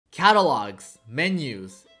catalogs,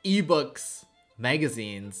 menus, ebooks,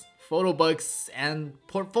 magazines, photo books, and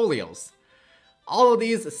portfolios. All of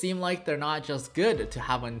these seem like they're not just good to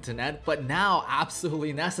have on the internet, but now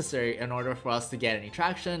absolutely necessary in order for us to get any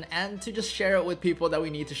traction and to just share it with people that we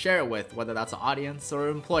need to share it with, whether that's an audience or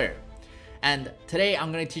an employer. And today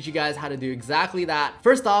I'm going to teach you guys how to do exactly that.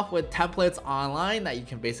 First off, with templates online that you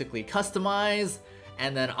can basically customize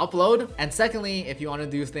and then upload. And secondly, if you want to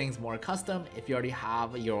do things more custom, if you already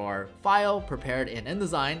have your file prepared in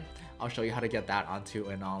InDesign, I'll show you how to get that onto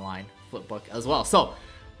an online flipbook as well. So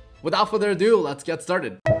without further ado, let's get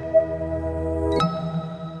started.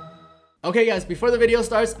 Okay guys, before the video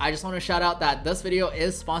starts, I just want to shout out that this video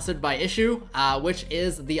is sponsored by Issuu, which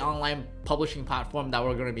is the online publishing platform that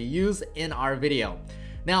we're going to be using in our video.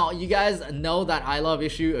 Now, you guys know that I love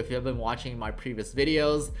Issuu. If you've been watching my previous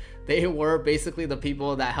videos, they were basically the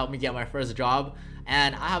people that helped me get my first job,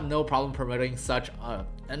 and I have no problem promoting such an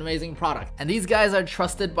amazing product. And these guys are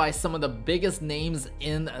trusted by some of the biggest names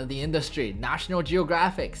in the industry. National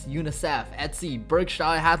Geographic, UNICEF, Etsy,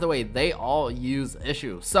 Berkshire Hathaway, they all use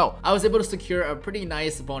Issuu. So I was able to secure a pretty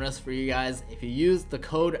nice bonus for you guys. If you use the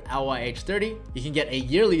code LYH30, you can get a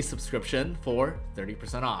yearly subscription for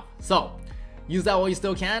 30% off. So use that while you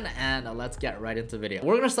still can, and let's get right into the video.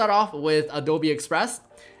 We're gonna start off with Adobe Express,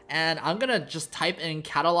 and I'm gonna just type in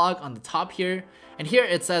catalog on the top here. And here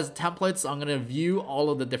it says templates, so I'm gonna view all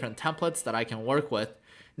of the different templates that I can work with.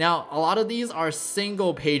 Now, a lot of these are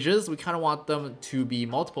single pages. We kind of want them to be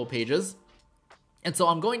multiple pages. And so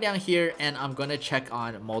I'm going down here and I'm gonna check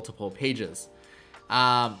on multiple pages.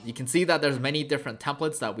 You can see that there's many different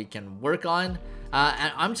templates that we can work on.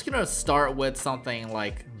 And I'm just gonna start with something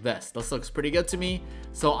like this. This looks pretty good to me.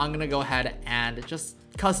 So I'm gonna go ahead and just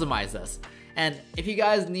customize this. And if you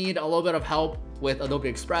guys need a little bit of help with Adobe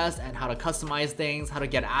Express and how to customize things, how to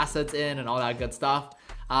get assets in and all that good stuff,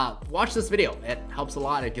 watch this video. It helps a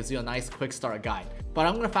lot. It gives you a nice quick start guide. But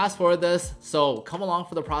I'm gonna fast forward this, so come along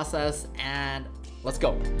for the process and let's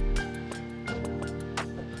go.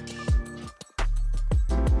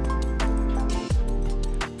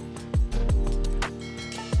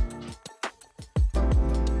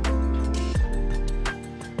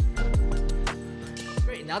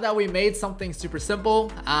 Now that we made something super simple,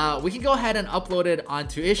 we can go ahead and upload it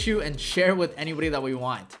onto Issuu and share with anybody that we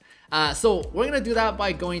want. So we're gonna do that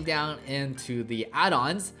by going down into the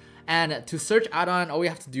add-ons, and to search add-on, all we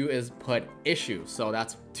have to do is put Issuu. So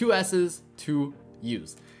that's 2 S's, 2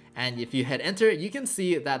 U's. And if you hit enter, you can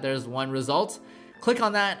see that there's one result. Click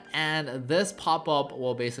on that and this pop-up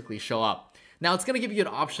will basically show up. Now it's gonna give you an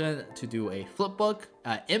option to do a flipbook,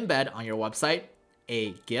 embed on your website,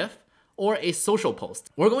 a GIF, or a social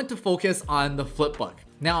post. We're going to focus on the flipbook.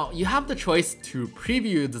 Now, you have the choice to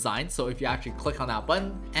preview design, so if you actually click on that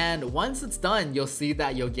button, and once it's done, you'll see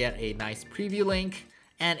that you'll get a nice preview link,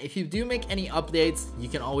 and if you do make any updates, you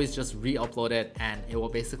can always just re-upload it, and it will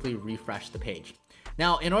basically refresh the page.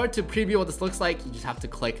 Now, in order to preview what this looks like, you just have to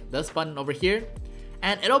click this button over here,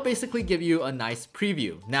 and it'll basically give you a nice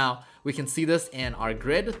preview. Now, we can see this in our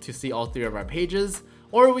grid to see all 3 of our pages,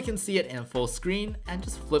 or we can see it in full screen and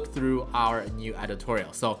just flip through our new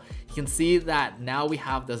editorial. So you can see that now we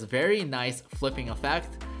have this very nice flipping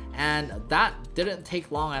effect, and that didn't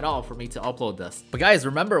take long at all for me to upload this. But guys,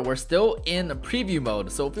 remember, we're still in preview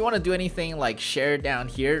mode. So if we want to do anything like share down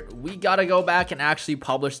here, we gotta go back and actually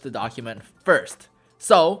publish the document first.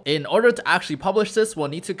 So in order to actually publish this, we'll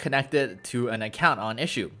need to connect it to an account on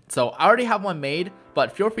Issuu. So I already have one made,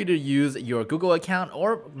 but feel free to use your Google account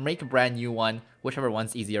or make a brand new one, whichever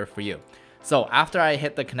one's easier for you. So after I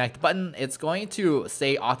hit the connect button, it's going to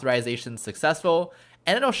say authorization successful,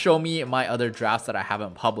 and it'll show me my other drafts that I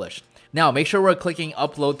haven't published. Now make sure we're clicking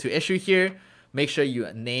upload to Issuu here. Make sure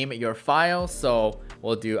you name your file. So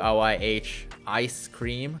we'll do LYH ice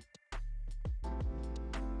cream.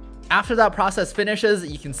 After that process finishes,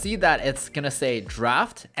 you can see that it's gonna say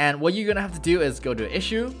draft, and what you're gonna have to do is go to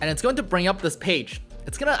Issuu, and it's going to bring up this page.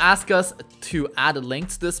 It's gonna ask us to add a link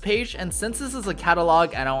to this page, and since this is a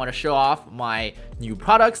catalog and I wanna show off my new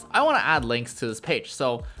products, I wanna add links to this page.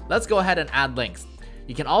 So let's go ahead and add links.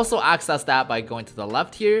 You can also access that by going to the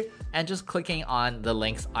left here and just clicking on the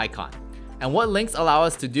links icon. And what links allow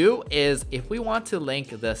us to do is if we want to link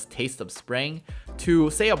this Taste of Spring to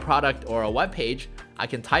say a product or a web page, I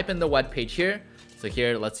can type in the web page here. So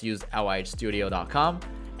here, let's use lyhstudio.com,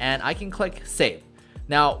 and I can click save.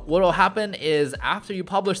 Now, what will happen is after you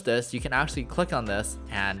publish this, you can actually click on this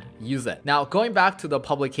and use it. Now, going back to the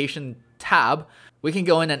publication tab, we can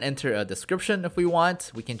go in and enter a description if we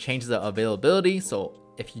want. We can change the availability. So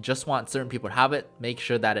if you just want certain people to have it, make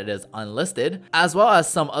sure that it is unlisted, as well as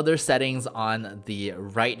some other settings on the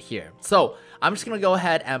right here. So I'm just gonna go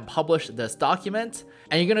ahead and publish this document,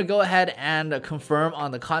 and you're gonna go ahead and confirm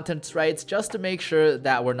on the contents rights just to make sure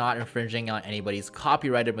that we're not infringing on anybody's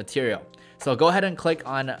copyrighted material. So go ahead and click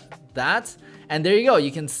on that, and there you go.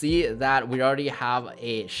 You can see that we already have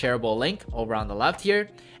a shareable link over on the left here.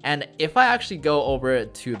 And if I actually go over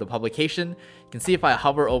to the publication, you can see if I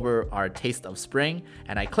hover over our Taste of Spring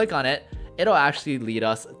and I click on it, it'll actually lead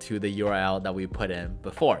us to the URL that we put in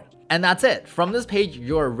before. And that's it. From this page,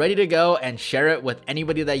 you're ready to go and share it with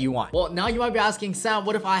anybody that you want. Well, now you might be asking, Sam,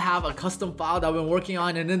 what if I have a custom file that I've been working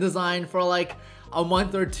on in InDesign for like a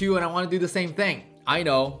month or two and I want to do the same thing? I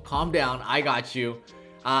know, calm down, I got you.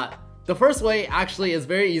 The first way actually is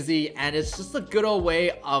very easy, and it's just a good old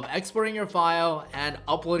way of exporting your file and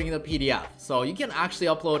uploading the PDF. So you can actually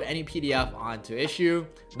upload any PDF onto Issue,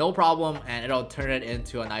 no problem, and it'll turn it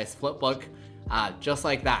into a nice flipbook. Just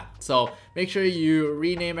like that. So make sure you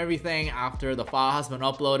rename everything after the file has been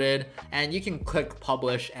uploaded, and you can click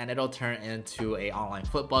publish and it'll turn into a online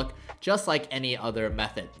flipbook just like any other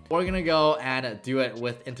method. We're gonna go and do it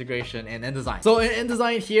with integration in InDesign. So in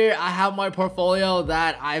InDesign here, I have my portfolio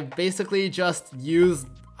that I've basically just used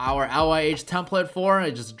our LYH template for.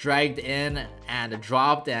 I just dragged in and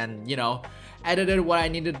dropped and, you know, edited what I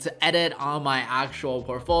needed to edit on my actual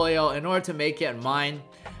portfolio in order to make it mine.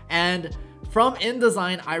 And from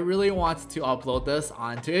InDesign, I really want to upload this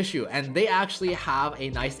onto Issue, and they actually have a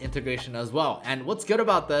nice integration as well. And what's good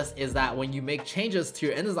about this is that when you make changes to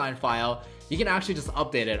your InDesign file, you can actually just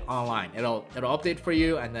update it online. It'll update for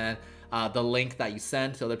you, and then the link that you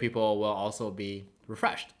send to other people will also be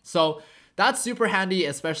refreshed. So that's super handy,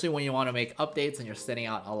 especially when you want to make updates and you're sending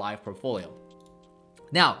out a live portfolio.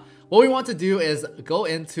 Now, what we want to do is go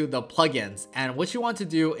into the plugins, and what you want to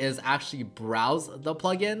do is actually browse the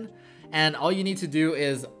plugin. And all you need to do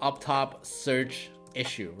is up top search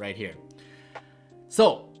Issue right here.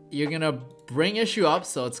 So you're gonna bring Issue up,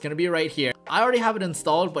 so it's gonna be right here. I already have it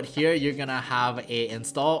installed, but here you're gonna have a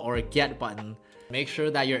install or a get button. Make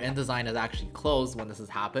sure that your InDesign is actually closed when this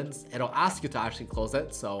happens. It'll ask you to actually close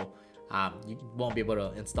it, so you won't be able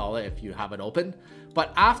to install it if you have it open.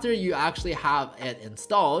 But after you actually have it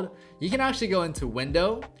installed, you can actually go into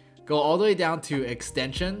Window, go all the way down to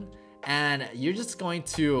Extension, and you're just going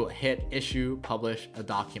to hit Issue, Publish a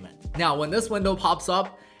Document. Now, when this window pops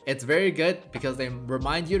up, it's very good because they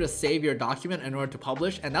remind you to save your document in order to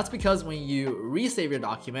publish. And that's because when you resave your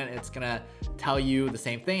document, it's gonna tell you the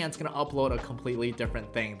same thing, and it's gonna upload a completely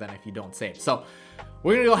different thing than if you don't save. So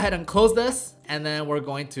we're gonna go ahead and close this, and then we're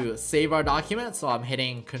going to save our document. So I'm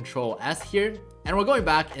hitting Control S here, and we're going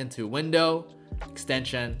back into Window,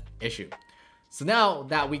 Extension, Issue. So now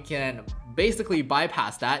that we can basically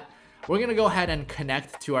bypass that, we're gonna go ahead and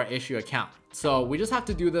connect to our Issue account. So we just have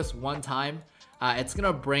to do this one time. It's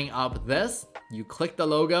gonna bring up this. You click the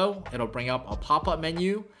logo, it'll bring up a pop-up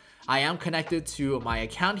menu. I am connected to my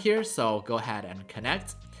account here, so go ahead and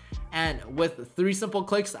connect. And with 3 simple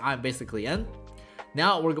clicks, I'm basically in.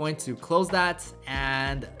 Now we're going to close that,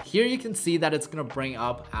 and here you can see that it's gonna bring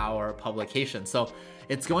up our publication. So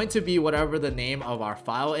it's going to be whatever the name of our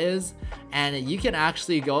file is, and you can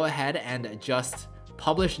actually go ahead and just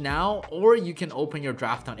publish now, or you can open your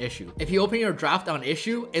draft on Issue. If you open your draft on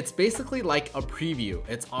Issue, it's basically like a preview.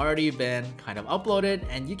 It's already been kind of uploaded,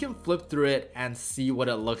 and you can flip through it and see what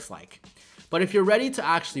it looks like. But if you're ready to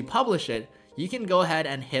actually publish it, you can go ahead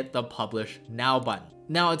and hit the Publish Now button.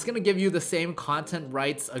 Now it's gonna give you the same content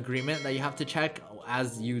rights agreement that you have to check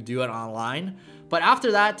as you do it online. But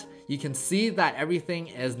after that, you can see that everything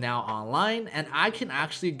is now online, and I can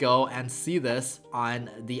actually go and see this on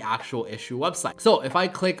the actual Issue website. So if I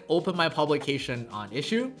click open my publication on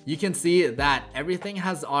Issue, you can see that everything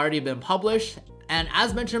has already been published. And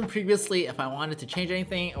as mentioned previously, if I wanted to change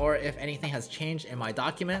anything, or if anything has changed in my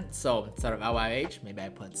document, so instead of LYH, maybe I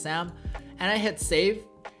put Sam, and I hit save.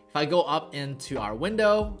 If I go up into our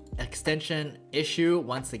window, extension, Issue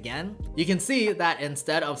once again, you can see that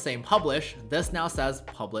instead of saying publish, this now says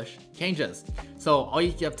publish changes. So all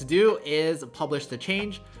you have to do is publish the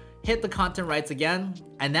change, hit the content rights again,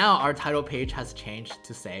 and now our title page has changed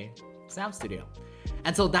to say Sam Studio.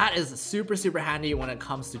 And so that is super, super handy when it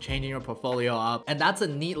comes to changing your portfolio up. And that's a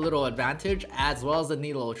neat little advantage, as well as a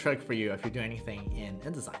neat little trick for you if you're doing anything in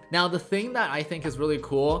InDesign. Now, the thing that I think is really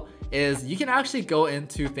cool is you can actually go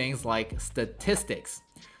into things like statistics.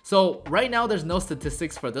 So right now there's no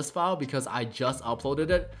statistics for this file because I just uploaded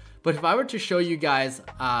it. But if I were to show you guys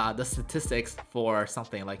the statistics for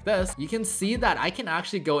something like this, you can see that I can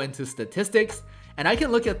actually go into statistics and I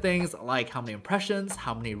can look at things like how many impressions,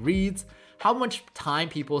 how many reads, how much time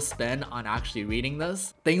people spend on actually reading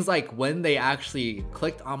this, things like when they actually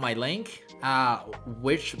clicked on my link,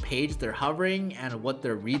 which page they're hovering, and what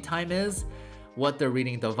their read time is, what their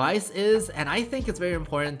reading device is. And I think it's very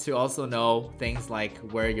important to also know things like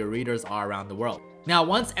where your readers are around the world. Now,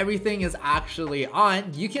 once everything is actually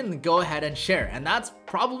on, you can go ahead and share. And that's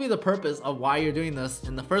probably the purpose of why you're doing this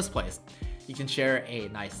in the first place. You can share a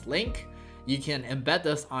nice link. You can embed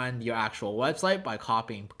this on your actual website by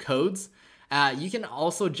copying codes. You can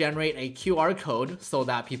also generate a QR code so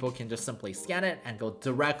that people can just simply scan it and go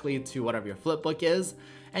directly to whatever your Flipbook is.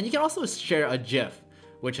 And you can also share a GIF,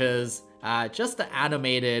 which is just the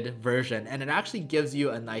animated version, and it actually gives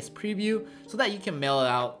you a nice preview so that you can mail it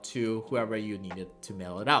out to whoever you needed to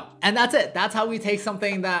mail it out. And that's it. That's how we take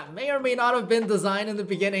something that may or may not have been designed in the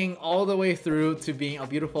beginning all the way through to being a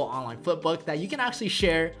beautiful online flipbook that you can actually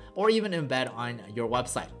share or even embed on your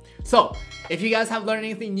website. So if you guys have learned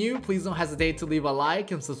anything new, please don't hesitate to leave a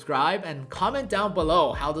like and subscribe and comment down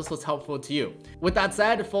below how this was helpful to you. With that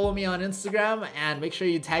said, follow me on Instagram and make sure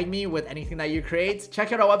you tag me with anything that you create.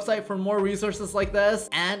 Check out our website for more resources like this,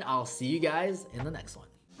 and I'll see you guys in the next one.